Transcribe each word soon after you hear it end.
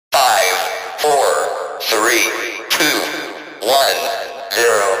4, 3, 2, 1,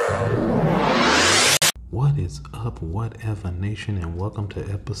 0. What is up, Whatever Nation, and welcome to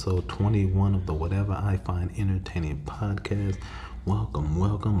episode 21 of the Whatever I Find Entertaining podcast. Welcome.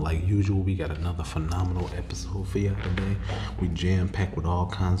 Like usual, we got another phenomenal episode for you today. We jam-packed with all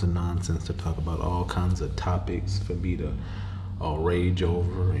kinds of nonsense to talk about all kinds of topics for me to rage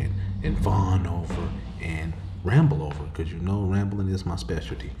over and fawn over and ramble over, because you know rambling is my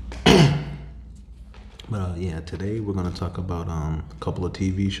specialty. But today we're going to talk about a couple of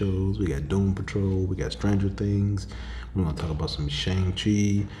TV shows. We got Doom Patrol, we got Stranger Things, we're going to talk about some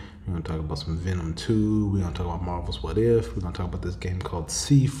Shang-Chi, we're going to talk about some Venom 2, we're going to talk about Marvel's What If, we're going to talk about this game called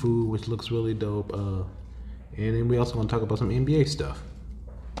Sifu, which looks really dope, and then we also going to talk about some NBA stuff.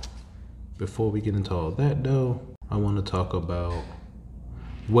 Before we get into all that though, I want to talk about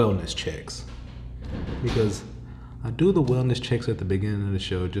wellness checks, because I do the wellness checks at the beginning of the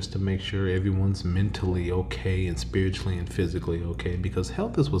show just to make sure everyone's mentally okay and spiritually and physically okay, because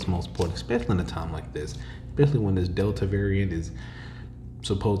health is what's most important, especially in a time like this, especially when this Delta variant is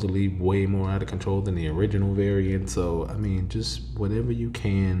supposedly way more out of control than the original variant. So, I mean, just whatever you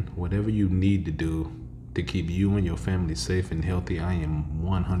can, whatever you need to do to keep you and your family safe and healthy, I am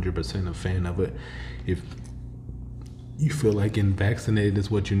 100% a fan of it. If you feel like getting vaccinated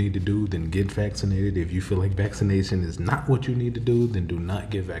is what you need to do, then get vaccinated. If you feel like vaccination is not what you need to do, then do not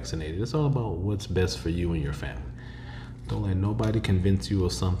get vaccinated. It's all about what's best for you and your family. Don't let nobody convince you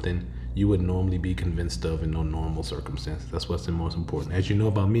of something you would normally be convinced of in no normal circumstance. That's what's the most important. As you know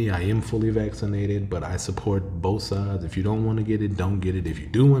about me, I am fully vaccinated, but I support both sides. If you don't want to get it, don't get it. If you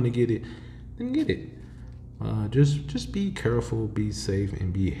do want to get it, then get it. Just be careful, be safe,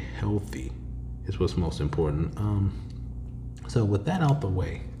 and be healthy is what's most important. So with that out the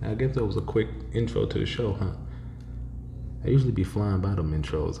way, I guess that was a quick intro to the show, huh? I usually be flying by them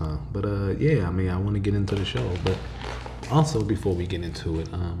intros, huh? But I want to get into the show. But also, before we get into it,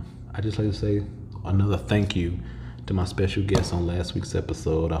 I just like to say another thank you to my special guest on last week's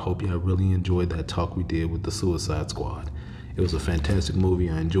episode. I hope y'all really enjoyed that talk we did with the Suicide Squad. It was a fantastic movie.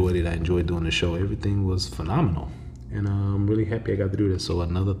 I enjoyed it. I enjoyed doing the show. Everything was phenomenal. And I'm really happy I got to do this. So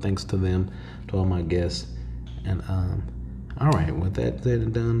another thanks to them, to all my guests. And all right, with that said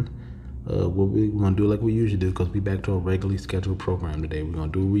and done, what we're going to do like we usually do, because we back to our regularly scheduled program today. We're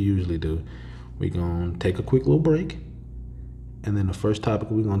going to do what we usually do. We're going to take a quick little break. And then the first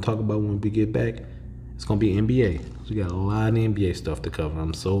topic we're going to talk about when we get back, it's going to be NBA. So we got a lot of NBA stuff to cover.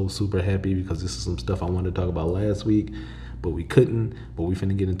 I'm so super happy because this is some stuff I wanted to talk about last week, but we couldn't. But we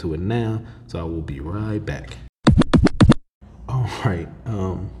finna get into it now. So I will be right back. All right.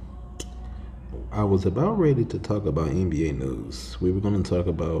 I was about ready to talk about NBA news. We were going to talk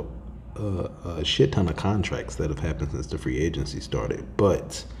about a shit ton of contracts that have happened since the free agency started.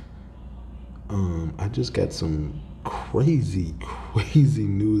 But I just got some crazy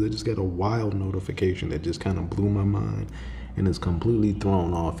news. I just got a wild notification that just kind of blew my mind and has completely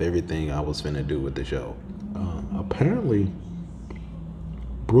thrown off everything I was finna do with the show. Apparently,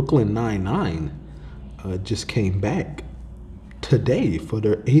 Brooklyn Nine-Nine just came back today for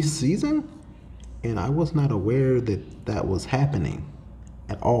their 8th season. And I was not aware that that was happening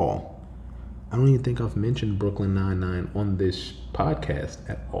at all. I don't even think I've mentioned Brooklyn Nine-Nine on this podcast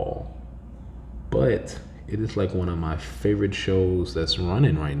at all. But it is like one of my favorite shows that's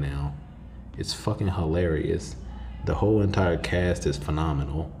running right now. It's fucking hilarious. The whole entire cast is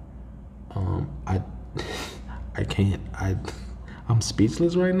phenomenal. I'm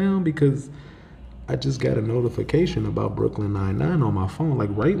speechless right now because I just got a notification about Brooklyn Nine-Nine on my phone. Like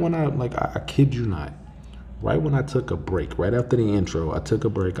right when I kid you not, right when I took a break, right after the intro, I took a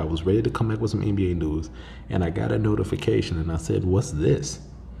break. I was ready to come back with some NBA news, and I got a notification, and I said, "What's this?"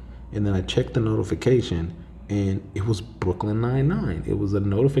 And then I checked the notification, and it was Brooklyn Nine-Nine. It was a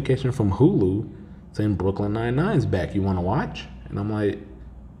notification from Hulu saying Brooklyn Nine-Nine's back. You want to watch? And I'm like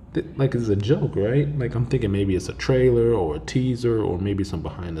it's a joke, right? Like I'm thinking maybe it's a trailer or a teaser or maybe some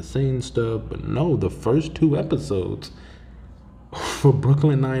behind the scenes stuff, but no, the first 2 episodes for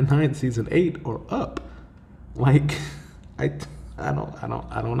Brooklyn Nine-Nine season 8 are up. Like I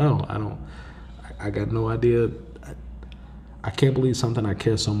don't know. I got no idea. I can't believe something I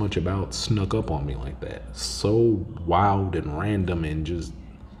care so much about snuck up on me like that. So wild and random and just,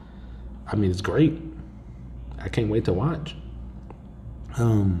 it's great. I can't wait to watch.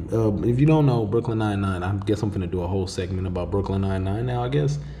 If you don't know Brooklyn Nine-Nine, I guess I'm gonna do a whole segment about Brooklyn Nine-Nine now, I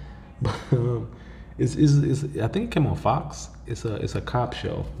guess. But it's I think it came on Fox. It's a cop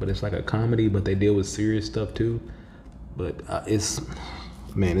show, but it's like a comedy, but they deal with serious stuff too. But it's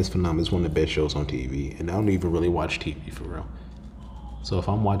phenomenal. It's one of the best shows on TV, and I don't even really watch TV for real. So if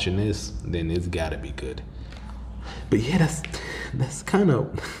I'm watching this, then it's gotta be good. But yeah, that's kind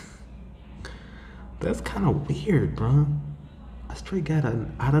of weird, bro. I straight got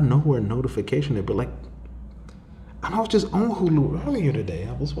an out of nowhere notification there, but like, and I was just on Hulu earlier today.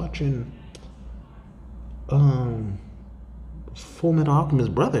 I was watching Full Metal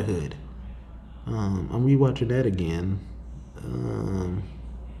Alchemist Brotherhood. I'm rewatching that again.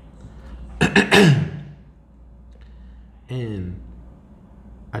 And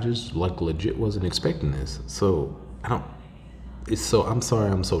I just like legit wasn't expecting this. So I'm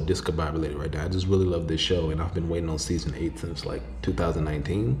sorry I'm so discombobulated right now. I just really love this show, and I've been waiting on season 8 since like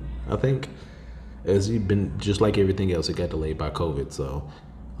 2019, I think. It's been just like everything else, it got delayed by COVID, so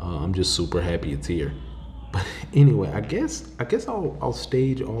I'm just super happy it's here. But anyway, I guess I'll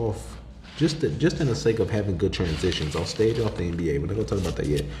stage off just in the sake of having good transitions. I'll stage off the NBA. We're not gonna talk about that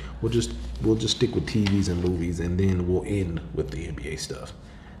yet. We'll just stick with TVs and movies, and then we'll end with the NBA stuff.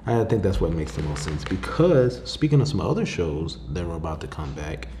 I think that's what makes the most sense, because speaking of some other shows that are about to come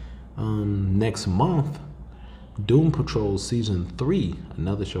back, next month, Doom Patrol Season 3,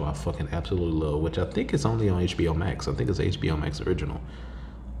 another show I fucking absolutely love, which I think is only on HBO Max. I think it's HBO Max original.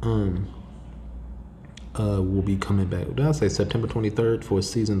 Will be coming back. Did I say September 23rd for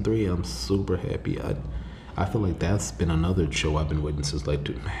Season 3? I'm super happy. I feel like that's been another show I've been waiting since like,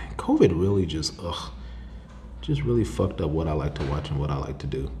 dude, man, COVID really just really fucked up what I like to watch and what I like to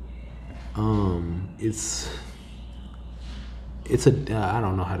do. It's a I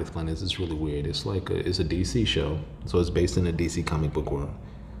don't know how to explain this. It's really weird. It's like it's a DC show, so it's based in a DC comic book world.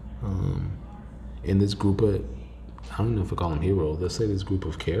 And this group of, I don't know if I call them heroes. Let's say this group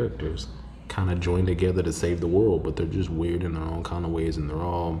of characters kind of join together to save the world, but they're just weird in their own kind of ways, and they're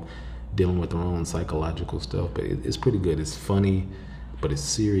all dealing with their own psychological stuff. But it's pretty good. It's funny, but it's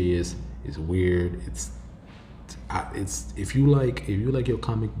serious. It's weird. It's if you like your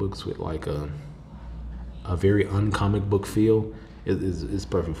comic books with like a very uncomic book feel, it's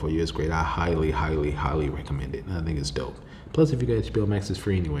perfect for you. It's great. I highly recommend it. I think it's dope. Plus, if you got HBO Max, it's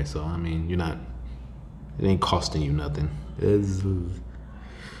free anyway. So I mean, it ain't costing you nothing.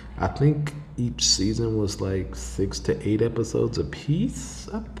 I think each season was like 6 to 8 episodes a piece.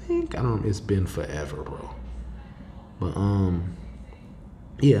 I think it's been forever, bro. But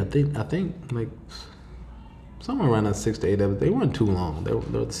yeah, I think like somewhere around that 6 to 8 episodes. They weren't too long.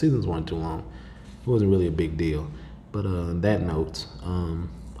 The seasons weren't too long. It wasn't really a big deal. But on that note,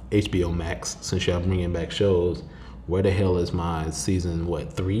 HBO Max, since y'all bringing back shows, where the hell is my season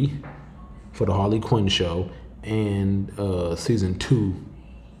 3 for the Harley Quinn show, and season 2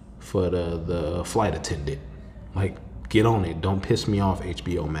 for the flight attendant? Like, get on it. Don't piss me off,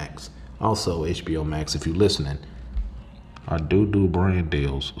 HBO Max. Also, HBO Max, if you're listening, I do brand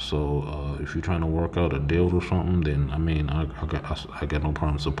deals. So if you're trying to work out a deal or something, then I mean, I got no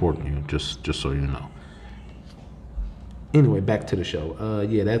problem supporting you. Just so you know. Anyway, back to the show.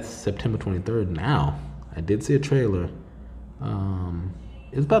 Yeah, that's September 23rd. Now, I did see a trailer.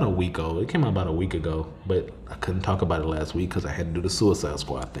 It's about a week old. It came out about a week ago, but I couldn't talk about it last week because I had to do the Suicide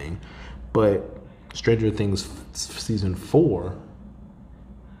Squad thing. But Stranger Things season 4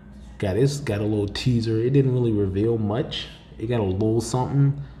 got a little teaser. It didn't really reveal much. It got a little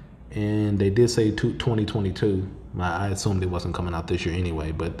something, and they did say 2022. I assumed it wasn't coming out this year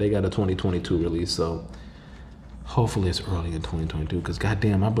anyway, but they got a 2022 release, so hopefully it's early in 2022, because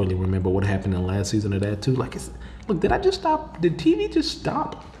goddamn, I barely remember what happened in the last season of that too. Like, did I just stop? Did TV just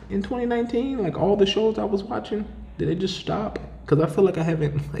stop in 2019? Like, all the shows I was watching, did it just stop? Because I feel like I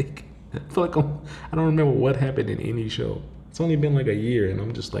haven't, I don't remember what happened in any show. It's only been like a year, and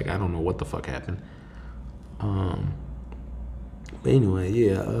I'm just like, I don't know what the fuck happened. But anyway,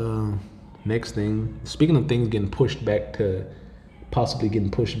 yeah. Next thing, speaking of things possibly getting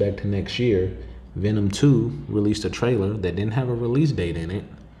pushed back to next year, Venom 2 released a trailer that didn't have a release date in it,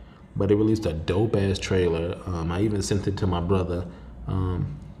 but it released a dope ass trailer. I even sent it to my brother.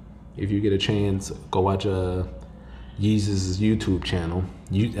 If you get a chance, go watch Yeezus' YouTube channel.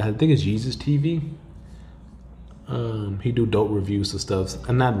 I think it's Yeezus TV. He do dope reviews of stuff.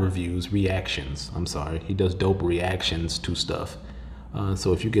 Not reviews, reactions. I'm sorry. He does dope reactions to stuff.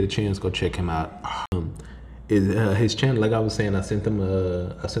 So if you get a chance, go check him out. His channel, like I was saying, I sent him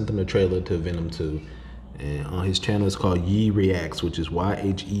a trailer to Venom 2, and on his channel it's called Yee Reacts, which is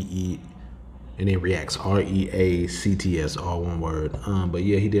YHEE, and then Reacts, REACTS, all one word. But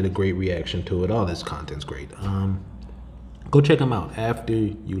yeah, he did a great reaction to it. All this content's great. Go check him out after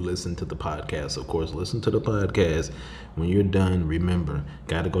you listen to the podcast. Of course, listen to the podcast. When you're done, remember,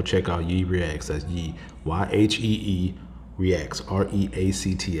 gotta go check out Yee Reacts. That's Yee, YHEE Reacts,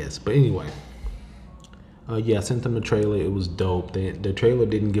 REACTS. But anyway, Yeah, I sent them the trailer. It was dope. The trailer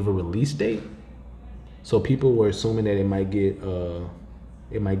didn't give a release date, so people were assuming that it might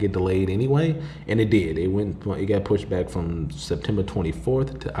get delayed anyway, and it did. It got pushed back from September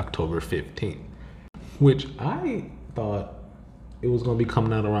 24th to October 15th, which I thought it was gonna be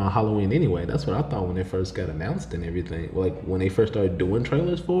coming out around Halloween anyway. That's what I thought when it first got announced and everything. Like when they first started doing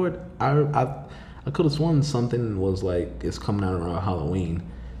trailers for it, I could have sworn something was like it's coming out around Halloween.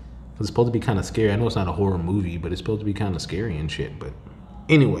 It's supposed to be kind of scary. I know it's not a horror movie, but it's supposed to be kind of scary and shit. But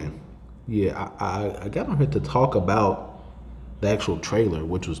anyway, yeah, I got on here to talk about the actual trailer,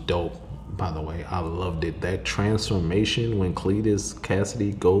 which was dope. By the way, I loved it. That transformation when Cletus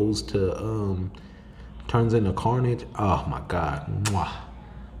Cassidy goes to turns into Carnage. Oh my god, mwah.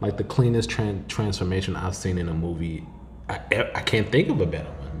 Like the cleanest transformation I've seen in a movie. I can't think of a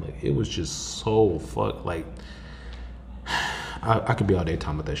better one. Like it was just so like. I could be all day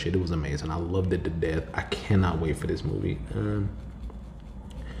talking about that shit. It was amazing. I loved it to death. I cannot wait for this movie.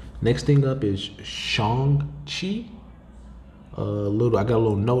 Next thing up is Shang-Chi. I got a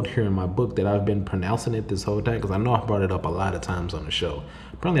little note here in my book that I've been pronouncing it this whole time because I know I brought it up a lot of times on the show.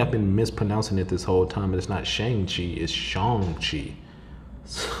 Apparently I've been mispronouncing it this whole time, but it's not Shang-Chi, it's Shang-Chi.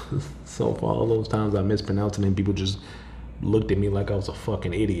 So for all those times I mispronounced it and people just looked at me like I was a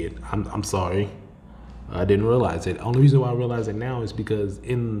fucking idiot. I'm sorry. I didn't realize it. Only reason why I realize it now is because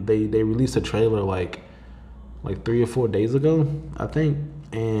they released a trailer like 3 or 4 days ago, I think,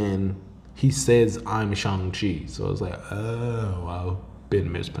 and he says I'm Shang-Chi. So it's like, oh, I've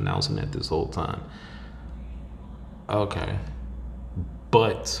been mispronouncing it this whole time. Okay.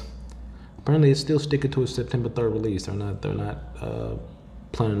 But apparently it's still sticking to a September 3rd release. They're not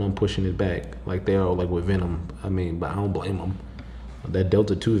planning on pushing it back like they are like with Venom. I mean, but I don't blame them. That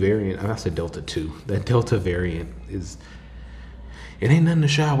Delta 2 variant, I said Delta 2, that Delta variant it ain't nothing to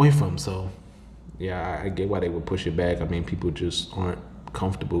shy away from. So yeah, I get why they would push it back. I mean, people just aren't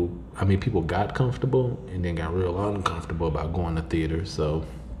comfortable. I mean, people got comfortable and then got real uncomfortable about going to theaters. So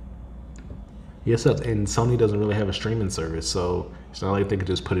yes, and Sony doesn't really have a streaming service, so it's not like they could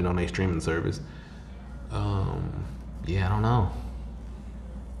just put it on a streaming service. Yeah, I don't know.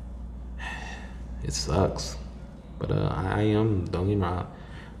 It sucks. But don't get me wrong.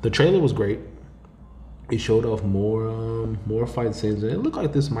 The trailer was great. It showed off more fight scenes, and it looked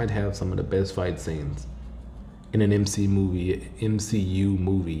like this might have some of the best fight scenes in an MCU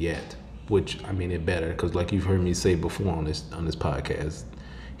movie yet. Which I mean, it better because, like you've heard me say before on this podcast,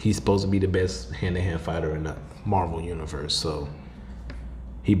 he's supposed to be the best hand-to-hand fighter in the Marvel universe. So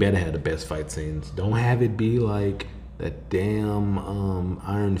he better have the best fight scenes. Don't have it be like that damn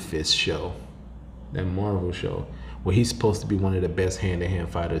Iron Fist show, that Marvel show, where he's supposed to be one of the best hand-to-hand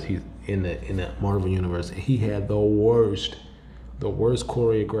fighters in the Marvel universe. And he had the worst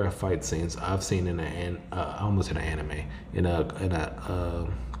choreographed fight scenes I've seen I almost in an anime, in a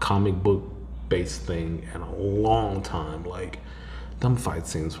comic book based thing in a long time. Like them fight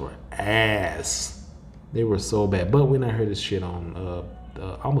scenes were ass. They were so bad. But when I heard this shit on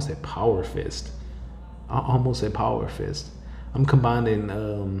I almost said Power Fist. I'm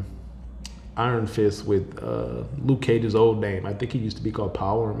combining Iron Fist with Luke Cage's old name. I think he used to be called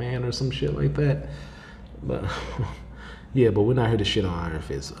Power Man or some shit like that. But yeah, but we're not here to shit on Iron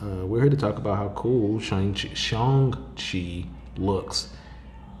Fist. We're here to talk about how cool Shang-Chi looks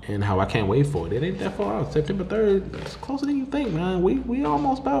and how I can't wait for it. It ain't that far out. September 3rd. It's closer than you think, man. We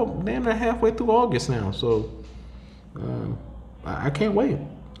almost about damn near halfway through August now. So I can't wait.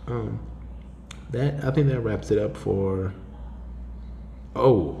 I think that wraps it up for.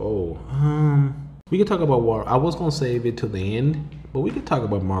 We could talk about War. I was gonna save it to the end, but we could talk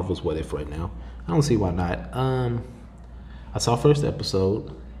about Marvel's What If right now. I don't see why not. I saw first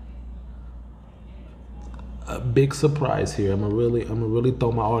episode. A big surprise here. I'm gonna really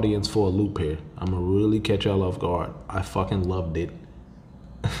throw my audience for a loop here. I'm gonna really catch y'all off guard. I fucking loved it.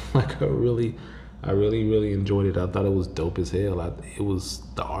 Like I really enjoyed it. I thought it was dope as hell. It was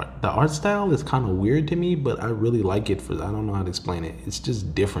the art style is kind of weird to me, but I really like it. I don't know how to explain it. It's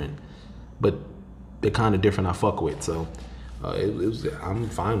just different, but the kind of different I fuck with. So I'm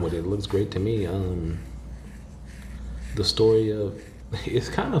fine with it. It looks great to me. The story of it's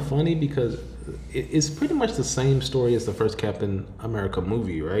kind of funny because it's pretty much the same story as the first Captain America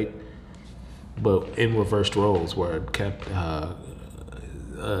movie, right? But in reversed roles, where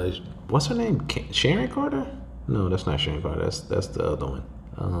what's her name? Sharon Carter? No, that's not Sharon Carter. That's the other one.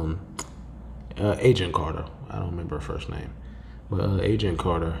 Agent Carter. I don't remember her first name. But Agent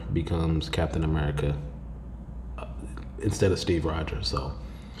Carter becomes Captain America instead of Steve Rogers. So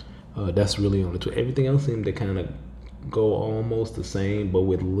that's really on the two. Everything else seemed to kind of go almost the same, but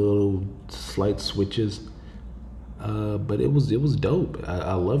with little slight switches. But it was dope.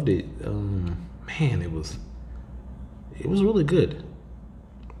 I loved it. Man, it was really good.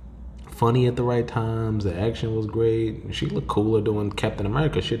 Funny at the right times. The action was great. She looked cooler doing Captain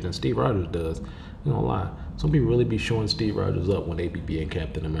America shit than Steve Rogers does. You don't lie. Some people really be showing Steve Rogers up when they be being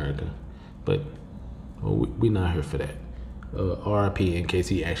Captain America, but we not here for that. RIP in case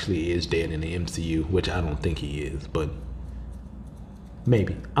he actually is dead in the MCU, which I don't think he is, but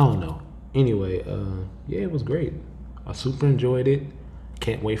maybe. I don't know. Anyway, yeah, it was great. I super enjoyed it.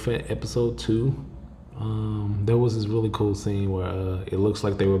 Can't wait for episode 2. There was this really cool scene where it looks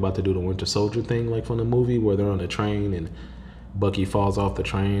like they were about to do the Winter Soldier thing, like from the movie, where they're on a train and Bucky falls off the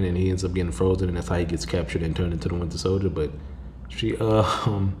train and he ends up getting frozen, and that's how he gets captured and turned into the Winter Soldier. But she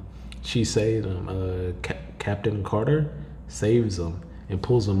saved him. Captain Carter saves him and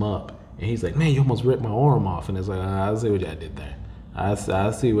pulls him up, and he's like, "Man, you almost ripped my arm off." And it's like, I see what y'all did there. I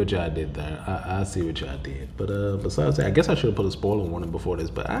see what y'all did there. I see what y'all did. But besides that, I guess I should have put a spoiler warning before this.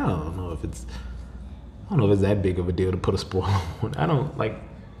 But I don't know if it's that big of a deal to put a spoiler warning. I don't like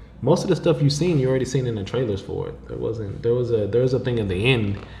most of the stuff you've seen. You already seen in the trailers for it. There was a thing at the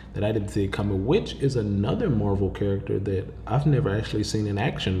end that I didn't see coming, which is another Marvel character that I've never actually seen in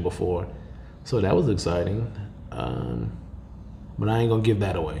action before. So that was exciting. But I ain't gonna give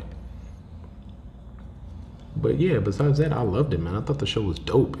that away. But yeah, besides that, I loved it, man. I thought the show was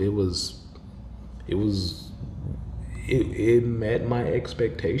dope. It met my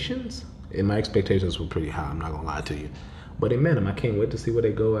expectations. And my expectations were pretty high, I'm not gonna lie to you. But it met them. I can't wait to see where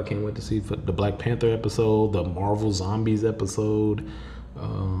they go. I can't wait to see the Black Panther episode, the Marvel Zombies episode,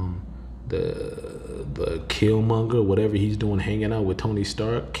 the Killmonger, whatever he's doing hanging out with Tony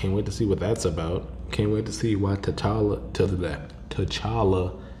Stark. Can't wait to see what that's about. Can't wait to see why T'Challa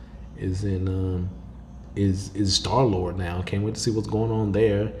is in is Star-Lord now. Can't wait to see what's going on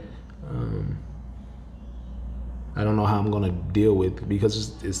there. I don't know how I'm gonna deal with,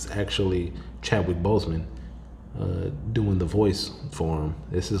 because it's actually Chadwick Boseman doing the voice for him.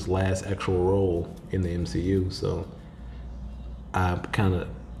 It's his last actual role in the MCU, so I'm kind of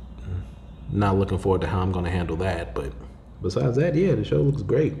not looking forward to how I'm gonna handle that. But besides that, yeah, the show looks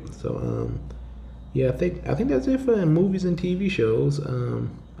great. So yeah, I think that's it for movies and TV shows.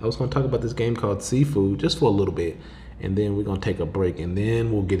 I was gonna talk about this game called Sifu just for a little bit, and then we're gonna take a break, and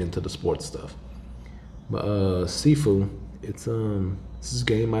then we'll get into the sports stuff. But Sifu, it's this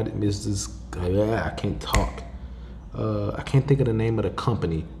game. I can't talk. I can't think of the name of the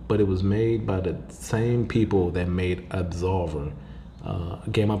company, but it was made by the same people that made Absolver, a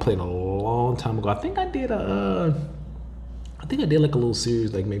game I played a long time ago. I think I did like a little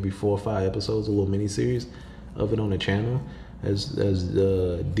series, like maybe 4 or 5 episodes, a little mini series of it on the channel as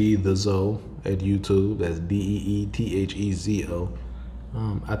D the Zo at YouTube. That's DeeThezo.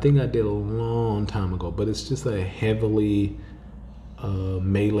 I think I did a long time ago, but it's just a heavily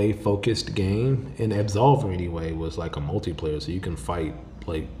melee focused game. And Absolver anyway was like a multiplayer, so you can fight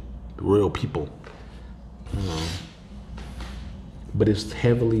like real people. But it's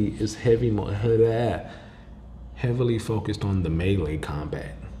heavily focused on the melee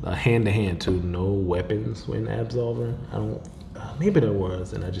combat, hand to hand too. No weapons in Absolver. I don't. Maybe there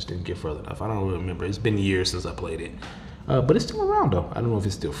was, and I just didn't get further enough. I don't really remember. It's been years since I played it. But it's still around though. I don't know if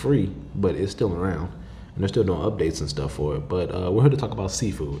it's still free, but it's still around. And they're still doing updates and stuff for it. But we're here to talk about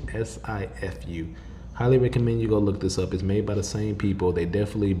Sifu, Sifu. Highly recommend you go look this up. It's made by the same people. They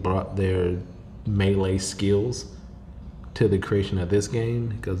definitely brought their melee skills to the creation of this game,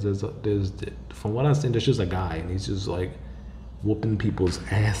 because there's from what I've seen, there's just a guy and he's just like whooping people's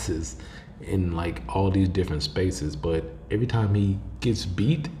asses in like all these different spaces. But every time he gets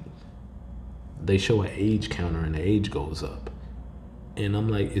beat, they show an age counter and the age goes up. And I'm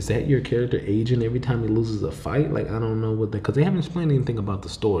like, is that your character aging every time he loses a fight? Like, I don't know what because they haven't explained anything about the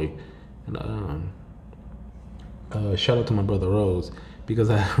story. And shout out to my brother Rose, because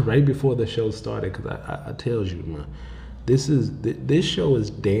right before the show started, because I tells you, man, this show is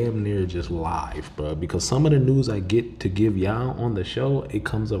damn near just live, bro. Because some of the news I get to give y'all on the show, it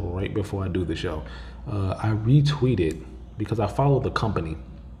comes up right before I do the show. I retweeted, because I follow the company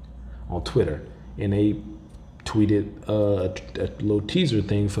on Twitter, and they tweeted a little teaser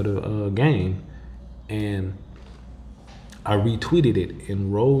thing for the game, and I retweeted it,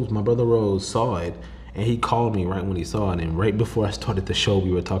 and my brother Rose saw it, and he called me right when he saw it, and right before I started the show,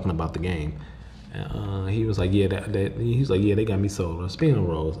 we were talking about the game. He was like, yeah, he's like, yeah, they got me sold. Speaking of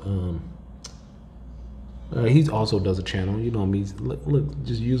Rose, he also does a channel, you know me, look,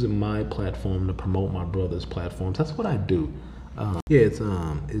 just using my platform to promote my brother's platforms. That's what I do. Yeah,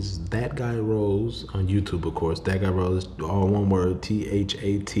 it's That Guy Rose on YouTube, of course. That Guy Rose, all one word,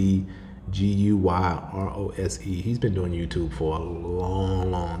 ThatGuy Guyrosse. He's been doing YouTube for a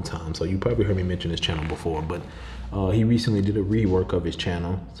long time, so you probably heard me mention his channel before. But he recently did a rework of his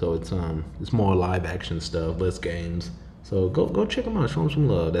channel, so it's more live action stuff, less games. So go check him out, show him some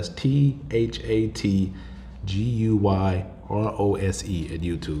love. That's ThatGuyRose at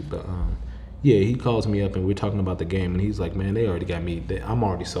YouTube. But, yeah, he calls me up and we're talking about the game, and he's like, man, they already got me. I'm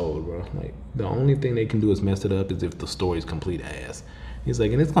already sold, bro. Like, the only thing they can do is mess it up is if the story's complete ass. He's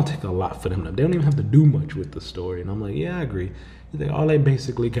like, and it's gonna take a lot for them. They don't even have to do much with the story. And I'm like, yeah, I agree. He's like, all they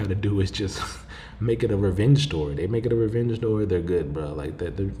basically got to do is just make it a revenge story. They make it a revenge story, they're good, bro. Like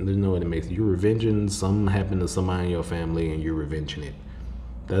that, there's no way to make it. You're revenging something happened to somebody in your family, and you're revenging it.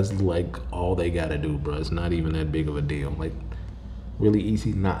 That's like all they gotta do, bro. It's not even that big of a deal. Like, really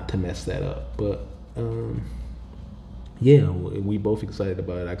easy not to mess that up. But yeah, we both excited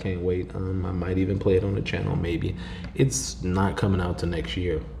about it. I can't wait. I might even play it on the channel. Maybe it's not coming out till next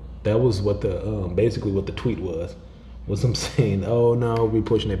year. That was what the basically what the tweet was them saying, oh no, we're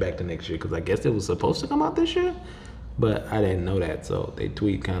pushing it back to next year, because I guess it was supposed to come out this year, but I didn't know that. So they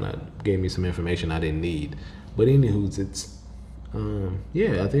tweet kind of gave me some information I didn't need. But anywho, it's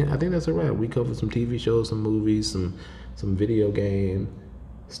yeah, I think that's a wrap. We covered some TV shows, some movies, some video game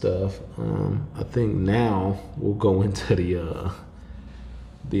stuff. I think now we'll go into the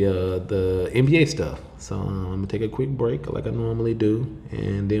NBA stuff. So I'm gonna take a quick break like I normally do,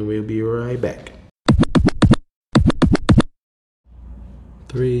 and then we'll be right back.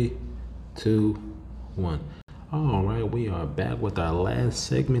 3, 2, 1. All right, we are back with our last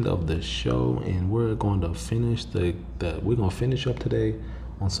segment of the show, and we're going to finish we're gonna finish up today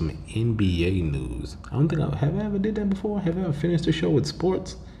on some NBA news. I don't think have I ever did that before. Have I ever finished the show with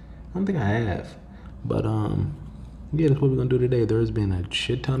sports? I don't think I have. But yeah, that's what we're gonna do today. There's been a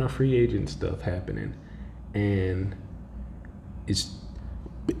shit ton of free agent stuff happening, and it's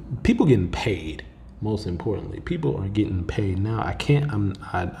people getting paid. Most importantly, people are getting paid now. I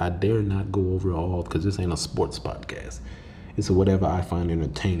dare not go over all, because this ain't a sports podcast. It's a whatever I find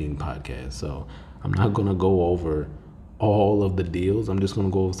entertaining podcast. So I'm not gonna go over all of the deals. I'm just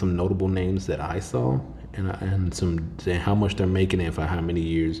gonna go over some notable names that I saw, and how much they're making and for how many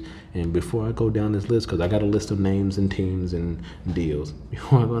years. And before I go down this list, because I got a list of names and teams and deals.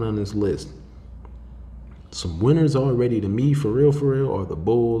 Before I go down this list, some winners already to me, for real, are the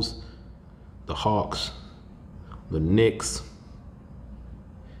Bulls, the Hawks, the Knicks,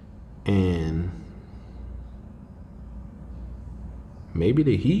 and maybe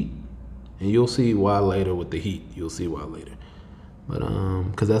the Heat. And you'll see why later with the Heat. You'll see why later. But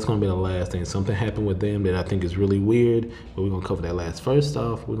because that's gonna be the last thing. Something happened with them that I think is really weird, but we're gonna cover that last. First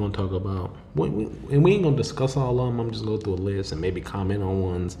off, we're gonna talk about and we ain't gonna discuss all of them. I'm just gonna go through a list and maybe comment on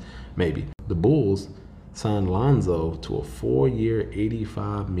ones. Maybe the Bulls signed Lonzo to a 4-year,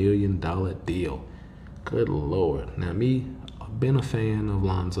 $85 million deal. Good Lord. Now, me, I've been a fan of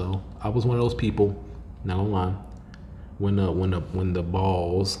Lonzo. I was one of those people, not gonna lie, when the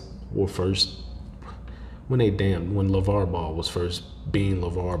balls were first, when LeVar Ball was first being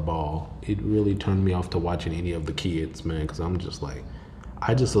LeVar Ball, it really turned me off to watching any of the kids, man, because I'm just like,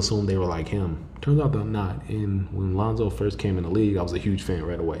 I just assumed they were like him. Turns out they're not. And when Lonzo first came in the league, I was a huge fan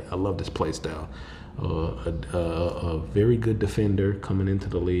right away. I loved his play style. A very good defender coming into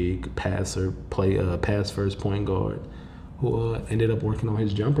the league, pass first point guard, who ended up working on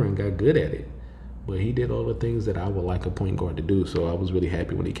his jumper and got good at it. But he did all the things that I would like a point guard to do, so I was really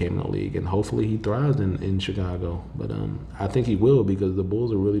happy when he came in the league, and hopefully he thrives in Chicago. But I think he will, because the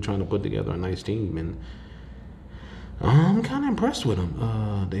Bulls are really trying to put together a nice team, and I'm kind of impressed with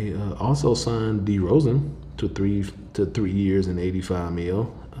him. They also signed DeRozan to 3 years and $85 million.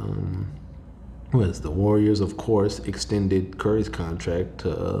 The Warriors, of course, extended Curry's contract to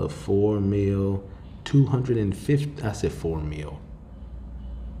 $4 million, 250. I said $4 million.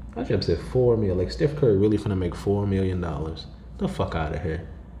 I should have said $4 million. Like, Steph Curry really finna make $4 million. The fuck out of here.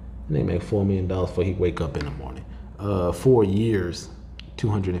 And they make $4 million before he wake up in the morning. 4 years,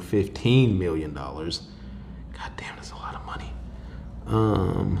 $215 million. God damn, that's a lot of money.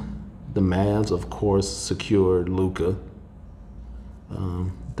 The Mavs, of course, secured Luka.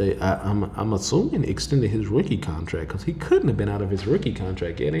 I'm assuming extended his rookie contract, because he couldn't have been out of his rookie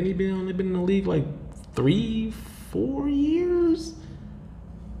contract yet. Ain't he only been in the league like 3-4 years?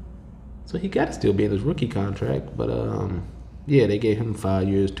 So he got to still be in his rookie contract. But yeah, they gave him 5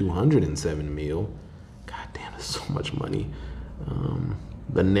 years, $207 million. God damn, that's so much money.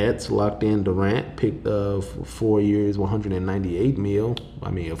 The Nets locked in Durant, picked 4 years, $198 million.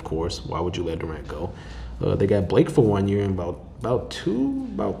 I mean, of course, why would you let Durant go? They got Blake for 1 year and about two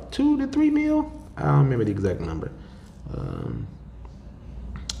to $3 million. I don't remember the exact number.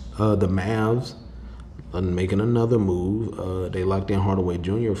 The Mavs are making another move. They locked in Hardaway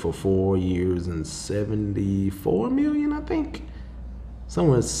Jr. for 4 years and $74 million, I think.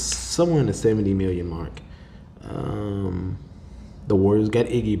 Somewhere in the 70 million mark. The Warriors got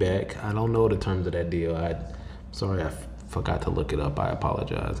Iggy back. I don't know the terms of that deal. Sorry, I forgot to look it up. I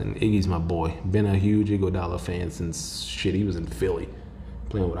apologize. And Iggy's my boy. Been a huge Iguodala fan since he was in Philly,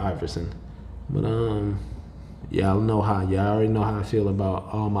 playing with Iverson. But y'all already know how I feel about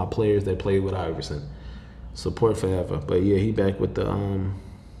all my players that played with Iverson. Support forever. But yeah, he back with the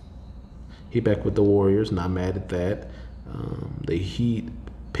Warriors. Not mad at that. The Heat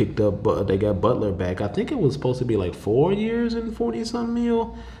picked up, but they got Butler back. I think it was supposed to be like 4 years and 40-something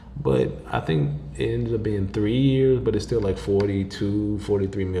mil, but I think it ended up being 3 years, but it's still like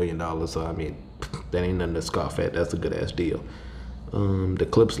 $43 million. So I mean, that ain't nothing to scoff at. That's a good ass deal. The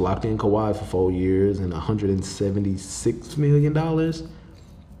Clips locked in Kawhi for 4 years and $176 million.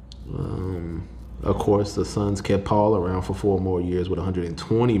 Of course, the Suns kept Paul around for 4 more years with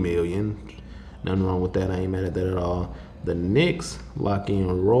 $120 million. Nothing wrong with that. I ain't mad at that at all. The Knicks lock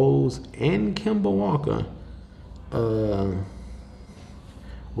in Rose and Kemba Walker.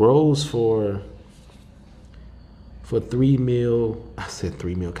 Rose for 3 mil. I said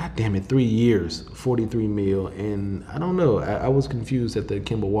 3 mil. God damn it, 3 years, 43 mil. And I don't know. I was confused at the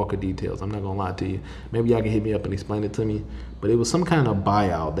Kemba Walker details. I'm not gonna lie to you. Maybe y'all can hit me up and explain it to me. But it was some kind of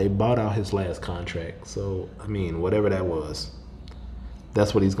buyout. They bought out his last contract. So I mean, whatever that was,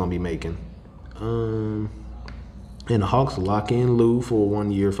 that's what he's gonna be making. And the Hawks lock in Lou for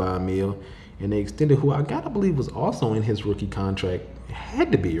 1 year, 5 mil. And they extended who I gotta believe was also in his rookie contract. It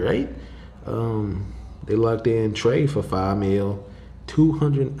had to be, right? They locked in Trey for 5 mil.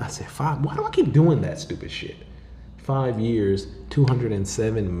 200, I said 5. Why do I keep doing that stupid shit? 5 years,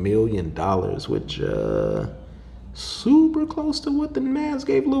 $207 million, which super close to what the Mavs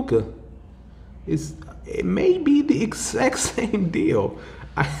gave Luka. It may be the exact same deal.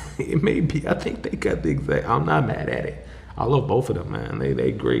 It may be. I think they got the exact. I'm not mad at it. I love both of them, man.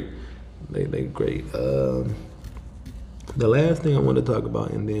 They great. They great. The last thing I want to talk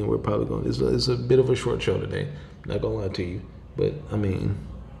about, and then we're probably going. It's a bit of a short show today. Not gonna lie to you, but I mean,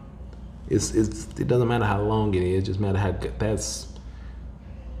 it doesn't matter how long it is. It just matter how good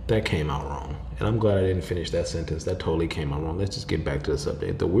that came out wrong. And I'm glad I didn't finish that sentence. That totally came out wrong. Let's just get back to the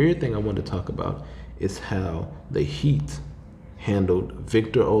subject. The weird thing I want to talk about is how the Heat handled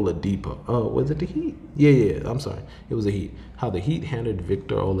Victor Oladipo. Oh, was it the Heat? Yeah. I'm sorry. It was the Heat. How the Heat handled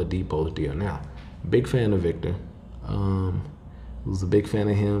Victor Oladipo's deal. Now, big fan of Victor. Was a big fan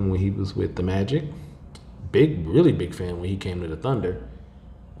of him when he was with the Magic. Really big fan when he came to the Thunder.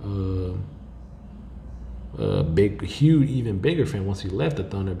 Huge, even bigger fan once he left the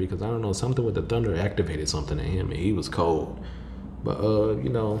Thunder because I don't know, something with the Thunder activated something in him and he was cold. But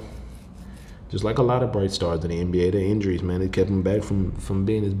just like a lot of bright stars in the NBA, the injuries, man, it kept him back from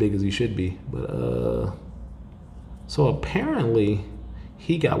being as big as he should be. But so apparently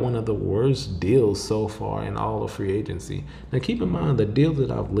he got one of the worst deals so far in all of free agency. Now keep in mind, the deals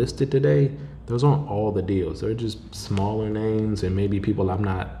that I've listed today, those aren't all the deals. They're just smaller names and maybe people I'm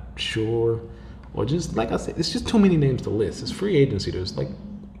not sure. Or just, like I said, it's just too many names to list. It's free agency. There's like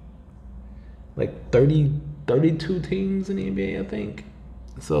 32 teams in the NBA, I think.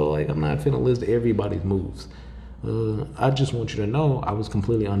 So, like, I'm not finna list everybody's moves. I just want you to know I was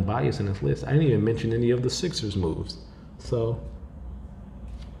completely unbiased in this list. I didn't even mention any of the Sixers moves. So,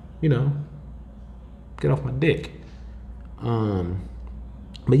 get off my dick.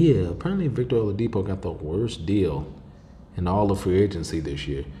 But yeah, apparently Victor Oladipo got the worst deal in all of free agency this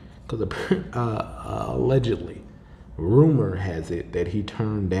year. Because allegedly, rumor has it that he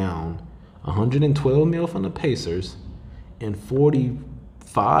turned down $112 million from the Pacers and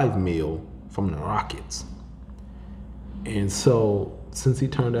 $45 million from the Rockets. And so, since he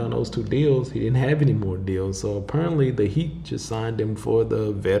turned down those two deals, he didn't have any more deals. So apparently the Heat just signed him for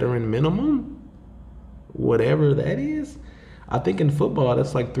the veteran minimum, whatever that is. I think in football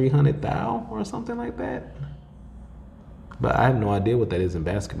that's like $300,000 or something like that. But I have no idea what that is in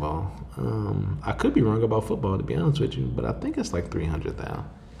basketball. I could be wrong about football, to be honest with you, but I think it's like $300,000.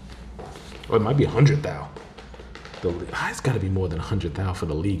 Or it might be $100,000. It's got to be more than $100,000 for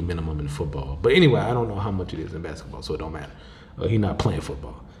the league minimum in football. But anyway, I don't know how much it is in basketball, so it don't matter. He's not playing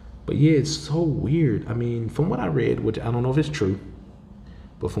football. But yeah, it's so weird. I mean, from what I read, which I don't know if it's true,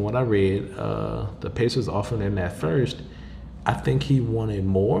 but from what I read, the Pacers offered him that first. I think he wanted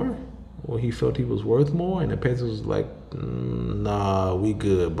more, or he felt he was worth more, and the Pacers was like, nah, we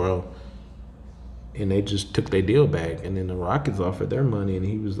good, bro. And they just took their deal back, and then the Rockets offered their money, and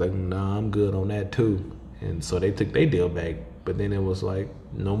he was like, nah, I'm good on that too. And so they took their deal back but then it was like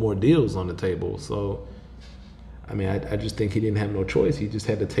no more deals on the table. So, I mean, I just think he didn't have no choice. He just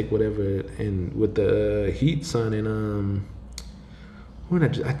had to take whatever. And with the Heat signing, when I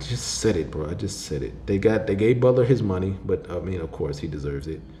just said it, bro. I just said it. They gave Butler his money, but I mean, of course, he deserves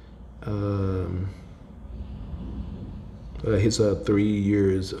it. His 3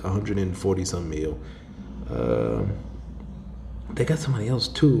 years, 140 some mil. They got somebody else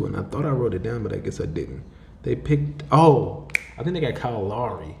too, and I thought I wrote it down, but I guess I didn't. They picked. Oh, I think they got Kyle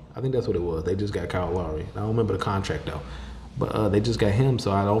Lowry. I think that's what it was. They just got Kyle Lowry. I don't remember the contract though, but they just got him.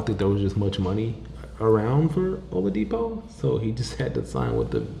 So I don't think there was just much money around for Oladipo. So he just had to sign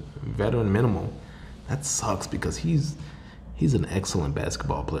with the veteran minimum. That sucks because he's an excellent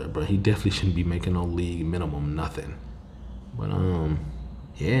basketball player, but he definitely shouldn't be making no league minimum nothing. But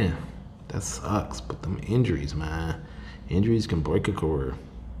yeah, that sucks. But them injuries, man. Injuries can break a career.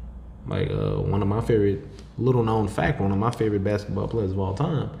 Like one of my favorite, little known fact, one of my favorite basketball players of all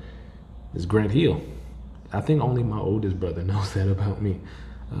time is Grant Hill. I think only my oldest brother knows that about me.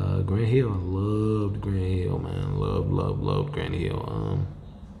 Grant Hill, I loved Grant Hill, man. Loved Grant Hill.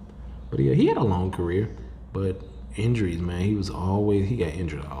 But yeah, he had a long career, but injuries, man. He got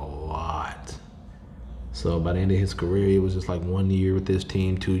injured a lot. So by the end of his career, it was just like 1 year with this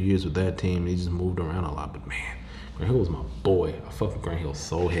team, 2 years with that team. He just moved around a lot. But man, Grant Hill was my boy. I fuck with Grant Hill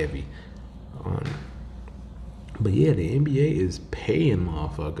so heavy. But yeah, the NBA is paying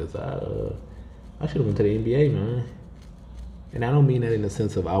motherfuckers. I should have went to the NBA, man. And I don't mean that in the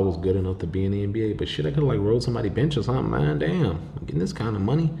sense of I was good enough to be in the NBA, but shit, I could have like rode somebody bench or something, man. Damn, I'm getting this kind of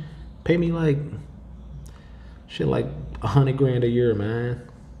money. Pay me like shit, like $100,000 a year, man.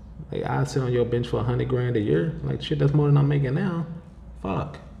 Like I sit on your bench for $100,000 a year. Like shit, that's more than I'm making now.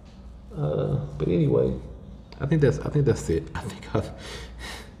 Fuck. But anyway, I think that's it.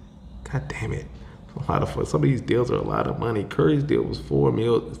 God damn it. A lot of fun. Some of these deals are a lot of money. Curry's deal was 4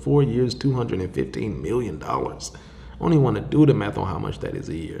 years, $215 million. I don't even want to do the math on how much that is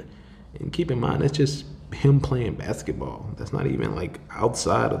a year. And keep in mind, that's just him playing basketball. That's not even like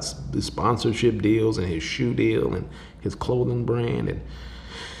outside of the sponsorship deals and his shoe deal and his clothing brand. And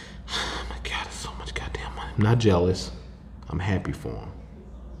oh my God, it's so much goddamn money. I'm not jealous. I'm happy for him.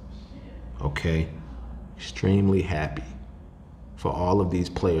 Okay? Extremely happy for all of these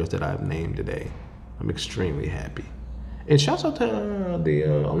players that I've named today. I'm extremely happy. And shouts out to the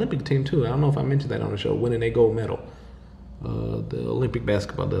Olympic team too. I don't know if I mentioned that on the show, winning a gold medal. The Olympic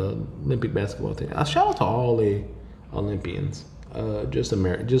basketball team. I shout out to all the Olympians. Just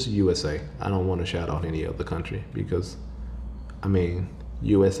USA. I don't want to shout out any other country because, I mean,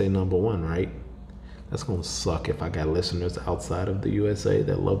 USA #1, right? That's gonna suck if I got listeners outside of the USA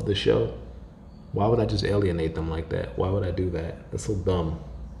that love the show. Why would I just alienate them like that? Why would I do that? That's so dumb.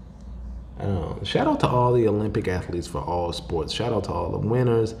 Shout out to all the Olympic athletes for all sports. Shout out to all the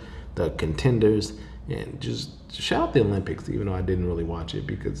winners, the contenders, and just shout out the Olympics, even though I didn't really watch it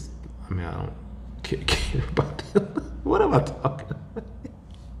because, I mean, I don't care about them. What am I talking about?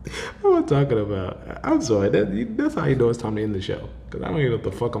 What am I talking about? I'm sorry. That's how you know it's time to end the show because I don't even know what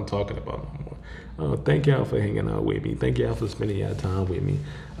the fuck I'm talking about no more. Thank y'all for hanging out with me. Thank y'all for spending your time with me.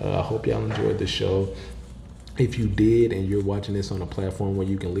 I hope y'all enjoyed the show. If you did and you're watching this on a platform where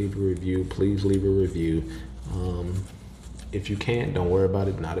you can leave a review, please leave a review. If you can't, don't worry about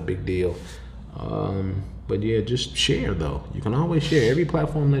it. Not a big deal. But yeah, just share though. You can always share. Every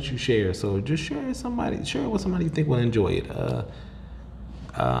platform lets you share. So just share it with somebody you think will enjoy it.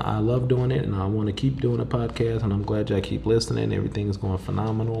 I love doing it and I want to keep doing a podcast and I'm glad y'all keep listening. Everything is going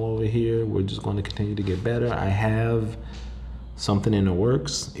phenomenal over here. We're just going to continue to get better. I have something in the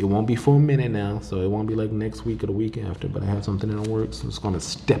works. It won't be for a minute now, so it won't be like next week or the week after, but I have something in the works. It's going to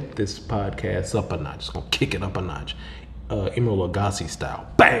step this podcast up a notch. It's going to kick it up a notch. Emeril Lagasse style.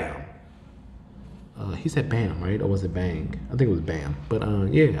 Bam! He said bam, right? Or was it bang? I think it was bam. But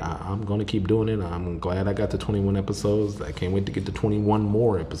yeah, I'm going to keep doing it. I'm glad I got to 21 episodes. I can't wait to get to 21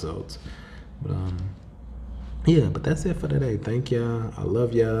 more episodes. But yeah, but that's it for today. Thank y'all. I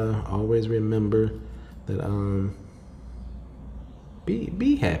love y'all. Always remember that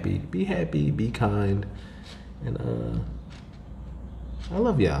be happy, be kind, and I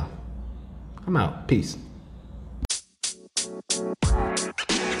love y'all. I'm out. Peace.